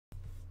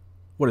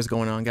What is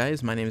going on,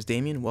 guys? My name is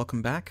Damien.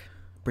 Welcome back.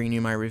 Bringing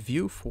you my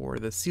review for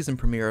the season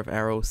premiere of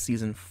Arrow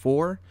Season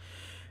 4.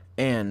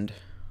 And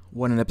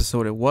what an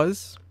episode it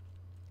was.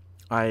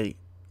 I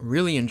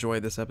really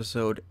enjoyed this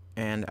episode,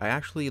 and I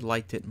actually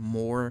liked it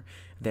more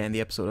than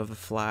the episode of The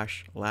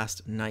Flash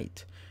last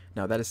night.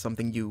 Now, that is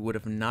something you would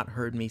have not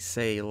heard me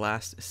say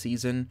last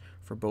season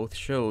for both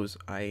shows.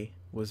 I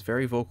was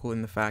very vocal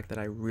in the fact that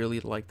I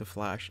really liked The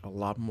Flash a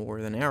lot more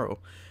than Arrow,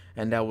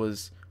 and that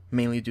was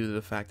mainly due to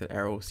the fact that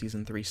Arrow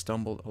Season 3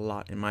 stumbled a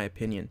lot, in my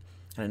opinion.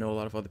 And I know a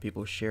lot of other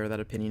people share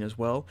that opinion as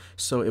well.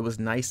 So it was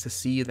nice to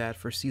see that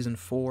for Season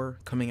 4,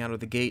 coming out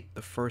of the gate,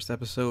 the first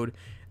episode,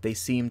 they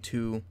seemed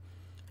to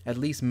at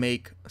least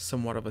make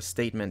somewhat of a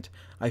statement.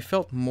 I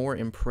felt more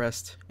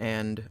impressed,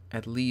 and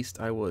at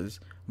least I was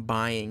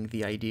buying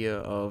the idea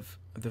of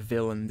the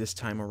villain this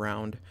time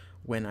around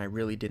when I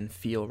really didn't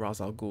feel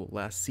Ra's al Ghul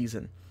last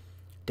season.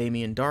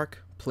 Damien Darhk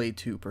played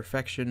to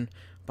perfection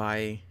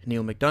by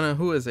Neil McDonough,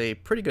 who is a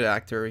pretty good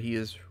actor. He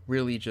is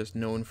really just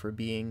known for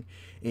being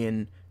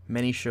in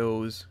many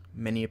shows,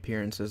 many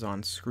appearances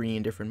on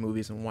screen, different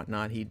movies and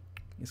whatnot. He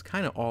is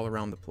kind of all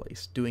around the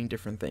place, doing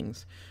different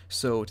things.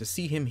 So to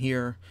see him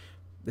here,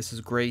 this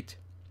is great.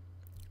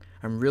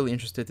 I'm really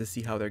interested to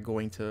see how they're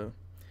going to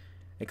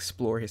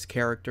explore his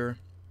character.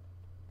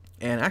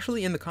 And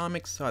actually in the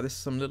comics, this is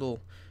some little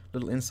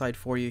insight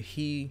for you.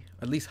 He,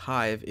 at least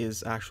Hive,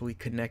 is actually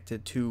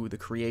connected to the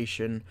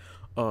creation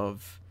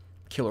of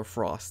Killer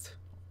Frost.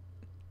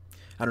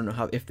 I don't know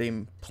how, if they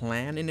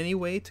plan in any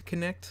way to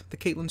connect the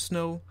Caitlin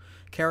Snow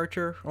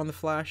character on the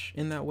Flash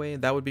in that way.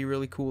 That would be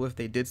really cool if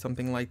they did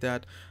something like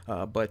that.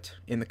 But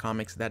in the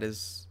comics, that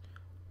is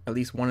at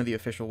least one of the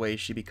official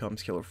ways she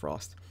becomes Killer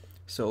Frost.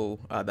 So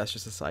that's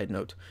just a side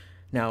note.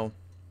 Now,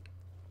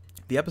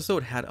 the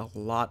episode had a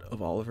lot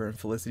of Oliver and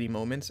Felicity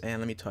moments, and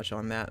let me touch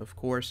on that, of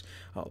course.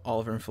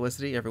 Oliver and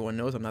Felicity, everyone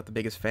knows I'm not the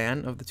biggest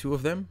fan of the two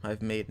of them.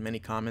 I've made many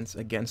comments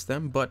against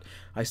them, but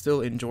I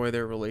still enjoy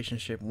their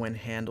relationship when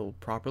handled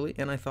properly,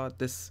 and I thought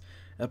this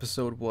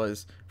episode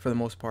was, for the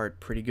most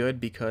part, pretty good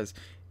because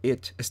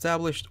it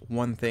established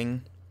one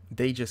thing: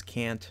 they just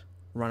can't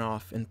run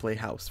off and play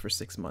house for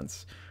 6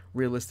 months.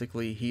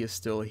 Realistically, he is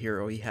still a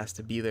hero. He has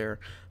to be there.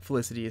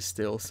 Felicity is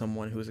still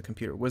someone who is a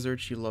computer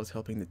wizard. She loves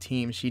helping the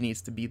team. She needs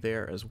to be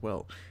there as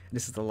well.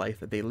 This is the life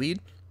that they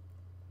lead.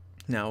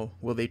 Now,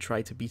 will they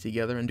try to be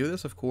together and do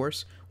this? Of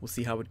course. We'll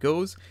see how it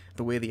goes.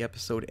 The way the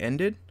episode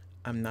ended,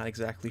 I'm not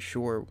exactly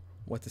sure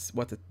what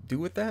to do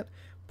with that,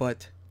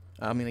 but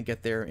I'm going to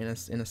get there in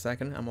a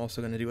second. I'm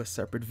also going to do a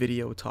separate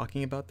video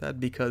talking about that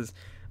because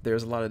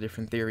there's a lot of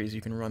different theories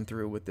you can run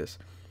through with this.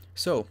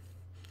 So,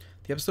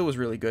 the episode was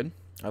really good.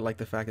 I like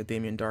the fact that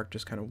Damien Darhk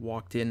just kind of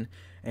walked in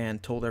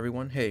and told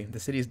everyone, hey, the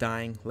city's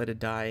dying, let it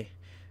die.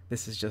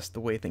 This is just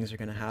the way things are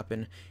going to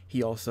happen.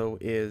 He also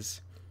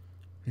is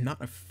not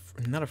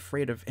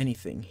afraid of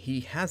anything.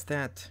 He has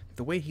that,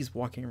 the way he's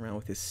walking around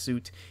with his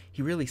suit,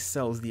 he really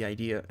sells the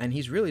idea, and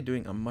he's really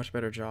doing a much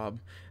better job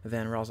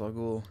than Ra's al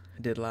Ghul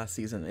did last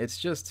season. It's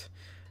just,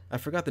 I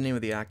forgot the name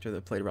of the actor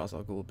that played Ra's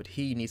al Ghul, but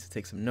he needs to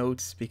take some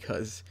notes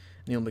because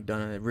Neil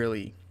McDonough,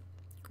 really,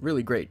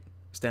 really great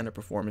stand-up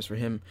performance for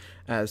him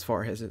as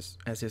far as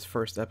his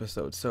first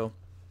episode. So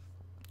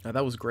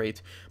that was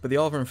great. But the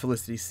Oliver and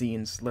Felicity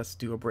scenes, let's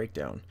do a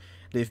breakdown.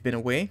 They've been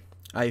away.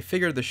 I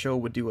figured the show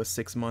would do a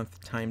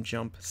 6-month time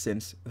jump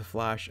since The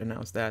Flash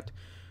announced that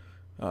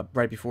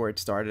right before it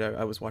started.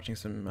 I was watching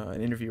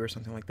an interview or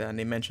something like that, and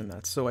they mentioned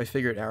that. So I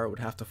figured Arrow would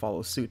have to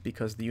follow suit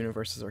because the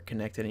universes are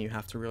connected and you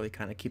have to really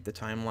kind of keep the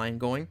timeline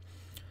going.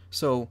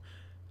 So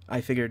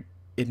I figured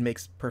it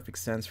makes perfect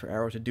sense for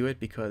Arrow to do it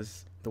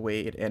because the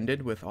way it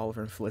ended with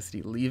Oliver and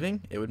Felicity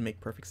leaving, it would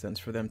make perfect sense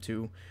for them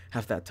to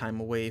have that time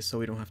away so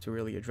we don't have to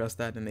really address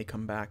that, and they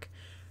come back.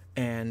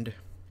 And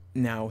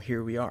now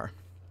here we are.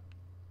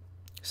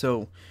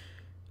 So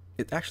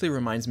it actually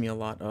reminds me a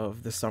lot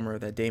of the summer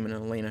that Damon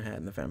and Elena had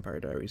in the Vampire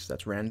Diaries.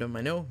 That's random,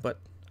 I know, but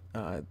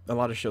a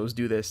lot of shows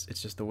do this.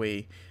 It's just the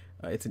way,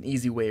 it's an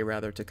easy way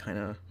rather to kind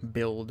of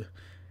build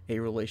a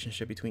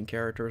relationship between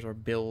characters or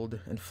build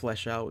and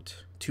flesh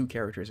out two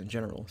characters in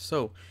general.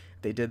 So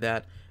they did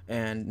that,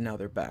 and now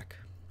they're back.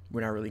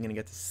 We're not really going to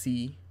get to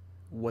see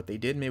what they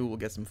did. Maybe we'll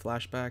get some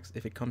flashbacks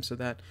if it comes to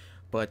that,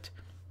 but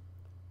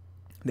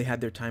they had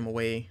their time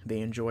away, they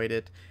enjoyed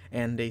it,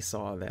 and they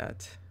saw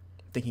that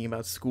thinking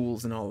about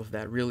schools and all of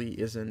that really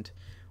isn't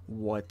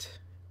what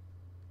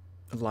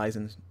lies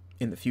in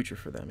the future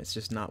for them. It's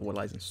just not what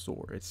lies in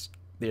store. It's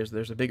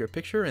there's a bigger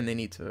picture, and they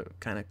need to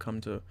kind of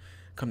come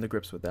to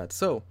grips with that.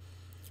 So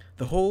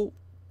the whole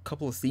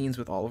couple of scenes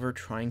with Oliver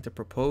trying to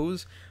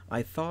propose,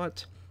 I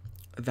thought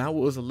that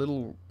was a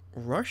little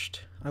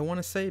rushed, I want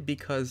to say,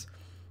 because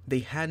they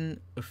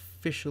hadn't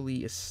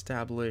officially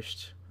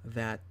established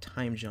that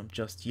time jump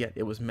just yet.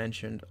 It was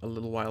mentioned a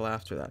little while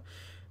after that,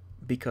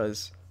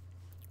 because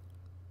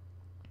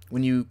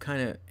when you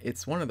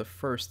it's one of the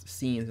first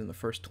scenes in the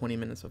first 20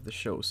 minutes of the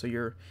show,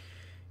 so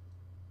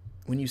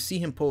when you see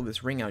him pull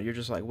this ring out, you're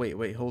just like,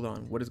 wait, hold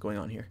on, what is going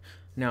on here?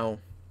 Now,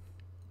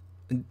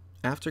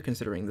 After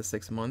considering the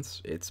 6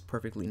 months, it's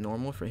perfectly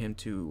normal for him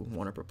to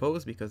want to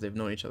propose because they've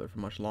known each other for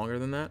much longer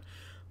than that.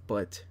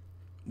 But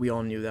we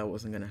all knew that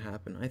wasn't going to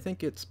happen. I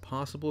think it's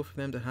possible for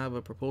them to have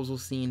a proposal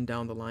scene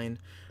down the line,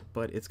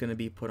 but it's going to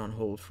be put on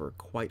hold for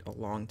quite a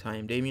long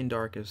time. Damien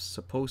Darhk is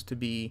supposed to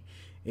be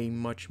a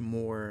much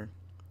more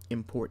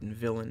important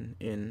villain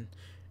in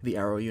the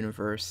Arrow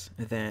universe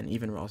than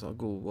even Ra's al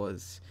Ghul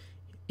was.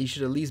 He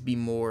should at least be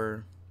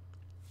more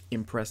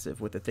impressive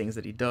with the things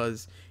that he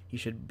does. He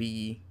should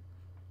be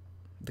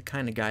the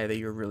kind of guy that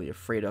you're really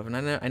afraid of, and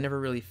I never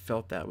really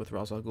felt that with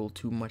Ra's al Ghul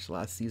too much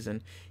last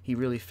season. He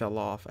really fell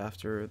off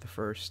after the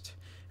first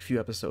few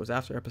episodes.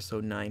 After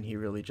episode 9, he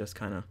really just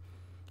kind of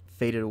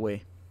faded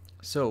away.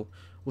 So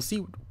we'll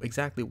see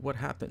exactly what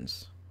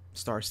happens.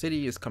 Star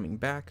City is coming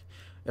back.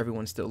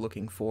 Everyone's still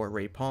looking for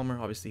Ray Palmer.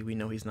 Obviously, we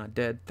know he's not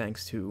dead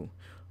thanks to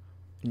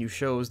new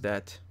shows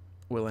that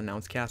will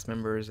announce cast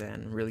members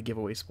and really give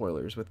away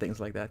spoilers with things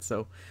like that.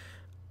 So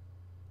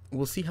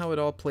we'll see how it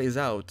all plays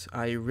out.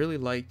 I really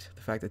liked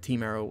the fact that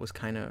Team Arrow was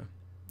kind of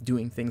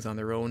doing things on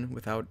their own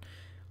without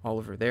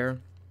Oliver there.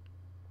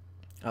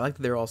 I like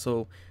that they're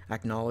also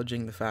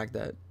acknowledging the fact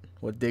that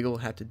what Diggle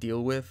had to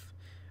deal with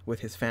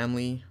his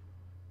family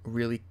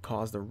really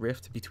caused a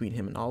rift between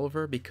him and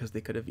Oliver, because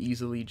they could have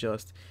easily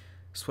just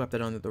swept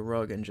it under the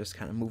rug and just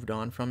kind of moved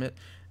on from it.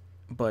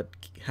 But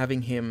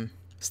having him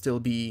still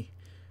be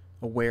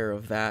aware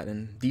of that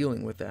and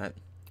dealing with that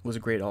was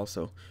great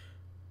also.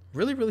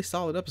 Really, really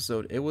solid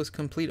episode. It was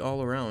complete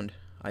all around.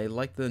 I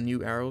liked the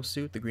new Arrow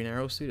suit, the Green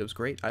Arrow suit. It was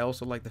great. I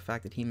also liked the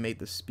fact that he made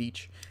the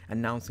speech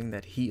announcing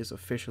that he is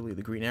officially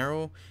the Green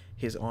Arrow,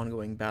 his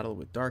ongoing battle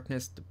with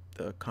darkness,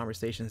 the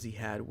conversations he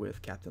had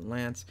with Captain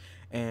Lance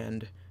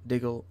and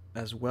Diggle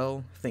as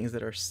well, things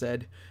that are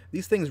said.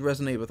 These things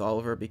resonate with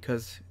Oliver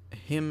because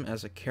him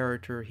as a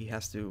character,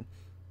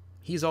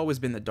 he's always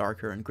been the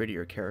darker and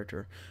grittier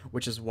character,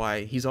 which is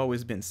why he's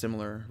always been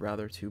similar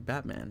rather to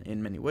Batman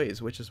in many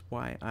ways, which is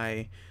why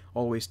I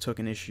always took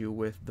an issue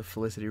with the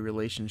Felicity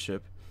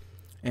relationship,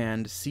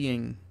 and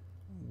seeing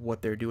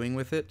what they're doing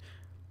with it,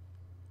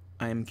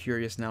 I'm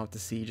curious now to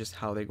see just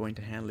how they're going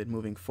to handle it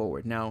moving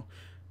forward. Now,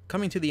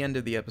 coming to the end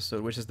of the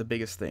episode, which is the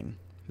biggest thing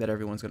that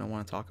everyone's going to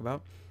want to talk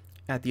about,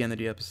 at the end of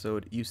the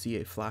episode, you see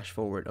a flash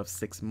forward of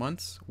 6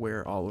 months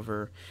where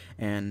Oliver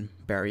and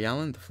Barry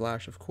Allen, the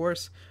Flash of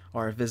course,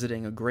 are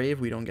visiting a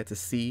grave. We don't get to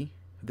see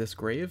this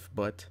grave,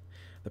 but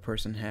the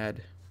person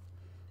had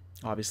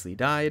obviously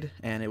died,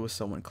 and it was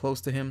someone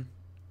close to him.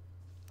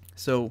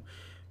 So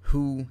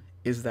who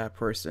is that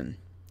person?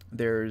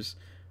 There's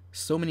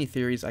so many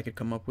theories I could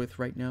come up with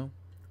right now.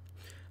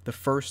 The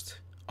first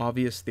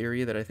obvious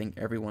theory that I think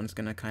everyone's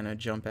going to kind of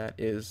jump at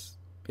is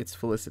it's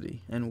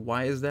Felicity. And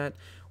why is that?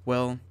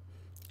 Well,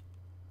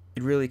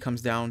 it really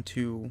comes down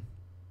to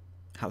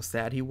how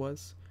sad he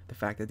was. The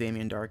fact that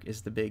Damien Darhk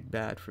is the big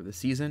bad for the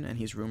season, and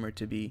he's rumored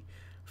to be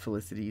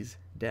Felicity's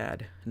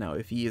dad. Now,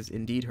 if he is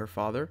indeed her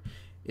father,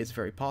 it's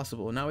very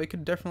possible. Now, it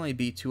could definitely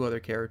be 2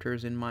 other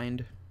characters in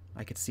mind.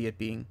 I could see it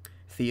being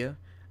Thea,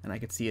 and I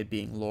could see it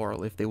being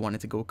Laurel if they wanted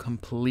to go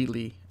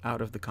completely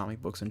out of the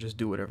comic books and just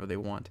do whatever they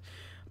want.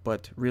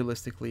 But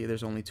realistically,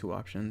 there's only 2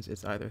 options.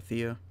 It's either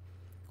Thea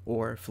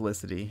or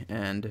Felicity,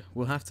 and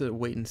we'll have to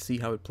wait and see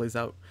how it plays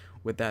out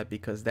with that,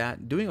 because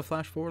doing a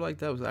flash forward like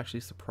that was actually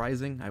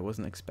surprising. I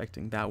wasn't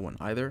expecting that one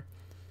either,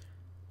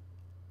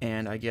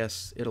 and I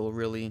guess it'll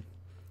really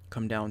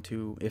come down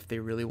to if they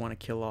really want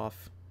to kill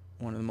off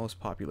one of the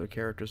most popular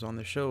characters on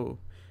the show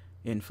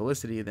in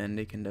Felicity, then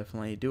they can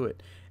definitely do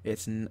it.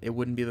 It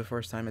wouldn't be the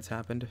first time it's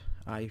happened.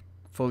 I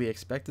fully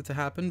expect it to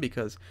happen,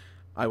 because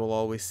I will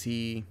always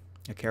see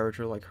a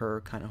character like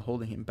her kind of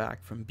holding him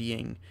back from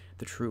being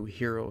the true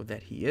hero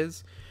that he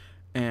is,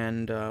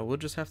 and we'll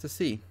just have to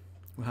see.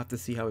 We'll have to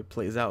see how it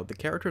plays out. The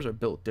characters are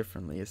built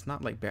differently. It's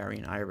not like Barry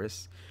and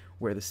Iris,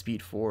 where the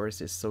Speed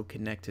Force is so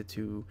connected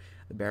to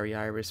the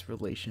Barry-Iris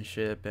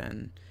relationship,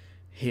 and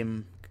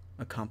him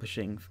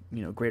accomplishing,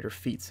 greater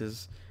feats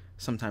is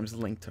sometimes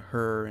linked to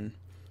her, and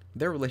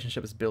their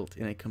relationship is built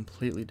in a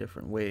completely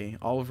different way.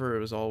 Oliver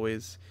was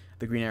always,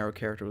 the Green Arrow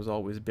character was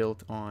always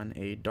built on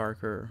a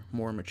darker,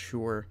 more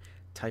mature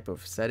type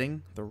of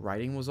setting. The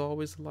writing was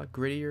always a lot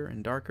grittier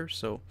and darker,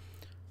 so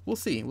we'll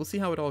see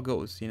how it all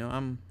goes.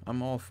 I'm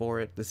all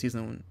for it.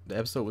 The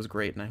episode was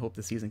great, and I hope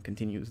the season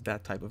continues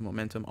that type of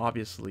momentum.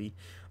 Obviously,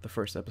 the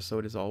first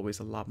episode is always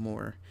a lot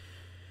more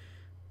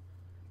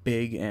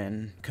big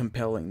and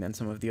compelling than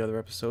some of the other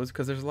episodes,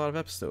 because there's a lot of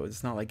episodes.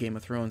 It's not like Game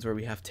of Thrones where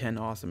we have 10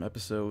 awesome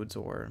episodes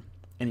or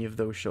any of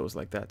those shows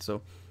like that.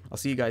 So I'll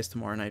see you guys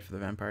tomorrow night for the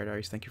Vampire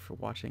Diaries. Thank you for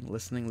watching,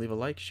 listening. Leave a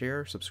like,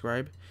 share,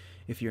 subscribe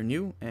if you're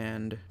new,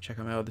 and check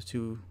out my other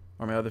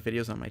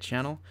videos on my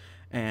channel,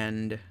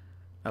 and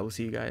I will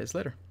see you guys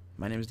later.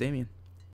 My name is Damien.